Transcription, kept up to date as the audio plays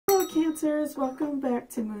Cancers, welcome back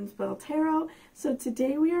to Moonspell Tarot. So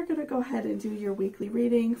today we are going to go ahead and do your weekly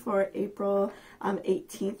reading for April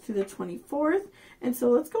 18th through the 24th. And so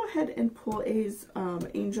let's go ahead and pull a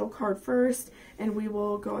angel card first, and we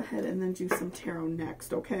will go ahead and then do some tarot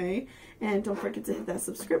next, okay? And don't forget to hit that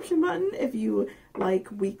subscription button if you like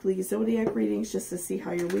weekly zodiac readings, just to see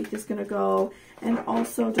how your week is going to go. And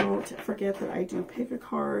also don't forget that I do pick a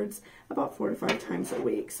cards about 4 to 5 times a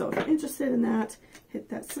week. So if you're interested in that, hit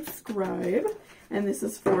that subscribe. And this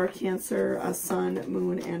is for Cancer, Sun,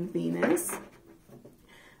 Moon, and Venus.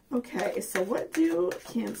 Okay, so what do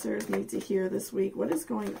Cancers need to hear this week? What is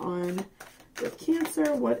going on with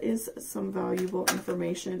Cancer? What is some valuable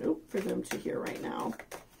information for them to hear right now?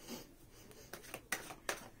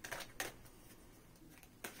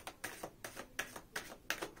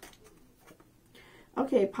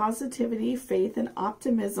 Okay, positivity, faith, and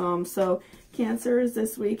optimism. So Cancers,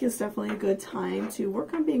 this week is definitely a good time to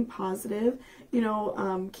work on being positive. You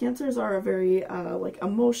know, Cancers are a very like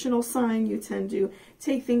emotional sign. You tend to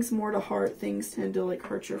take things more to heart. Things tend to like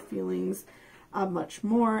hurt your feelings much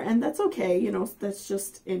more, and that's okay. You know, that's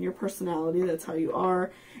just in your personality. That's how you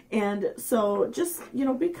are. And so just, you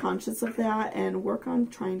know, be conscious of that and work on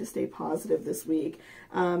trying to stay positive this week.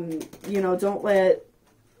 You know, don't let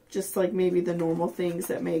just like maybe the normal things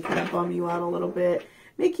that may kind of bum you out a little bit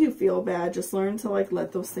make you feel bad. Just learn to like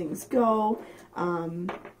let those things go.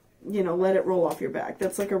 You know, let it roll off your back.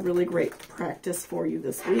 That's like a really great practice for you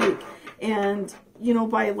this week. And, you know,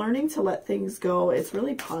 by learning to let things go, it's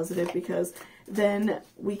really positive, because then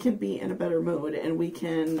we can be in a better mood and we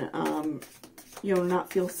can, you know,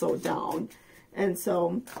 not feel so down. And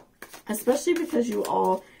so, especially because you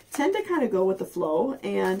all tend to kind of go with the flow,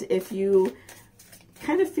 and if you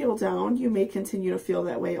kind of feel down, you may continue to feel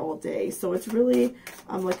that way all day. So it's really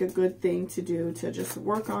like a good thing to do, to just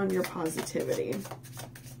work on your positivity.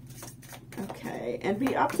 Okay, and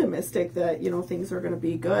be optimistic that, you know, things are going to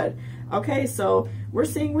be good. Okay, so we're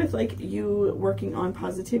seeing with like you working on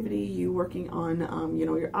positivity, you working on, you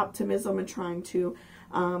know, your optimism and trying to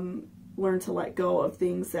learn to let go of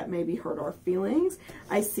things that maybe hurt our feelings.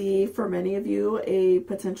 I see for many of you a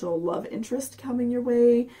potential love interest coming your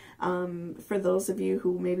way. For those of you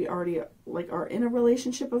who maybe already like are in a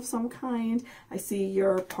relationship of some kind, I see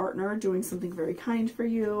your partner doing something very kind for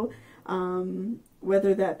you.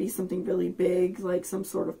 Whether that be something really big, like some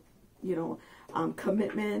sort of, you know,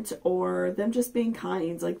 commitment, or them just being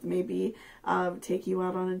kind, like maybe take you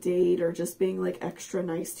out on a date, or just being like extra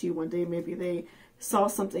nice to you one day. Maybe they saw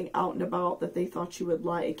something out and about that they thought you would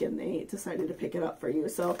like, and they decided to pick it up for you.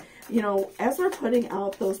 So, you know, as we're putting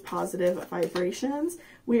out those positive vibrations,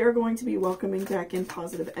 we are going to be welcoming back in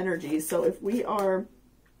positive energy. So if we are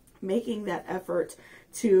making that effort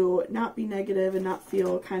to not be negative and not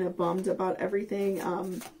feel kind of bummed about everything,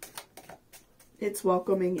 it's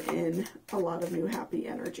welcoming in a lot of new happy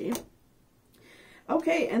energy.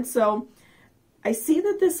 Okay, and so I see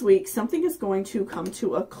that this week something is going to come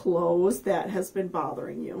to a close that has been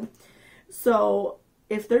bothering you. So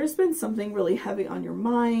if there's been something really heavy on your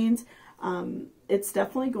mind, it's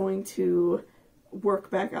definitely going to work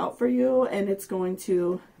back out for you, and it's going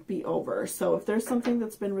to be over. So if there's something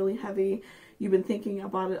that's been really heavy, you've been thinking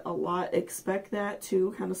about it a lot, expect that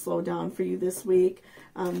to kind of slow down for you this week.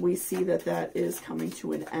 We see that that is coming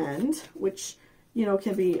to an end, which, you know,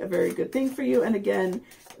 can be a very good thing for you. And again,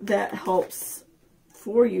 that helps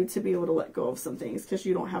for you to be able to let go of some things, because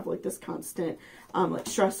you don't have like this constant like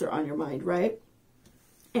stressor on your mind, right?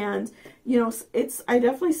 And, you know, I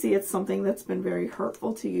definitely see it's something that's been very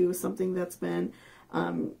hurtful to you, something that's been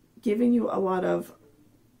giving you a lot of,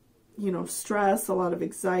 you know, stress, a lot of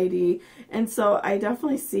anxiety. And so I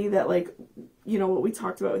definitely see that, like, you know, what we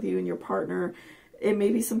talked about with you and your partner, it may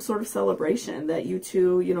be some sort of celebration that you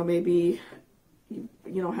two, you know, maybe, you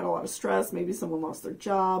know, had a lot of stress, maybe someone lost their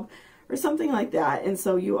job or something like that. And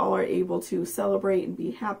so you all are able to celebrate and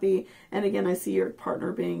be happy. And again, I see your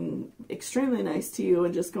partner being extremely nice to you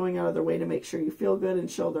and just going out of their way to make sure you feel good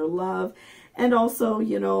and show their love. And also,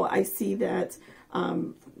 you know, I see that,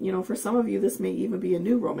 you know, for some of you, this may even be a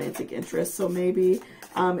new romantic interest. So maybe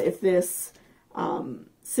if this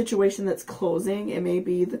situation that's closing, it may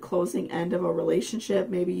be the closing end of a relationship.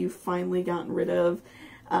 Maybe you've finally gotten rid of,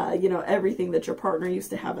 you know, everything that your partner used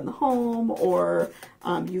to have in the home, or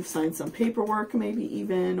you've signed some paperwork maybe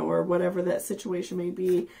even, or whatever that situation may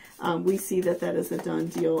be. We see that that is a done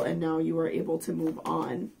deal, and now you are able to move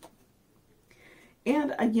on.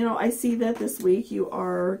 And, you know, I see that this week you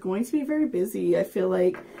are going to be very busy. I feel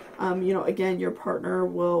like, you know, again, your partner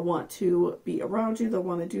will want to be around you. They'll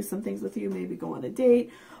want to do some things with you, maybe go on a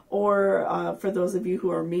date, or for those of you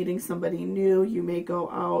who are meeting somebody new, you may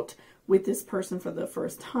go out with this person for the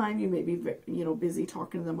first time. You may be, you know, busy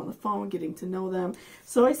talking to them on the phone, getting to know them.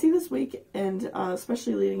 So I see this week, and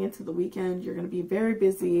especially leading into the weekend, you're going to be very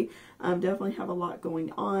busy. Definitely have a lot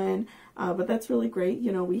going on, but that's really great.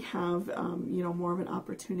 You know, we have, you know, more of an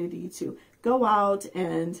opportunity to go out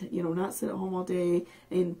and, you know, not sit at home all day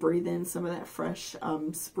and breathe in some of that fresh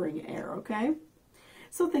spring air, okay?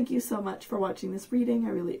 So thank you so much for watching this reading. I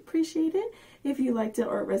really appreciate it. If you liked it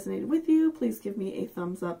or it resonated with you, please give me a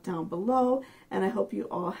thumbs up down below. And I hope you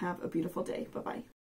all have a beautiful day. Bye-bye.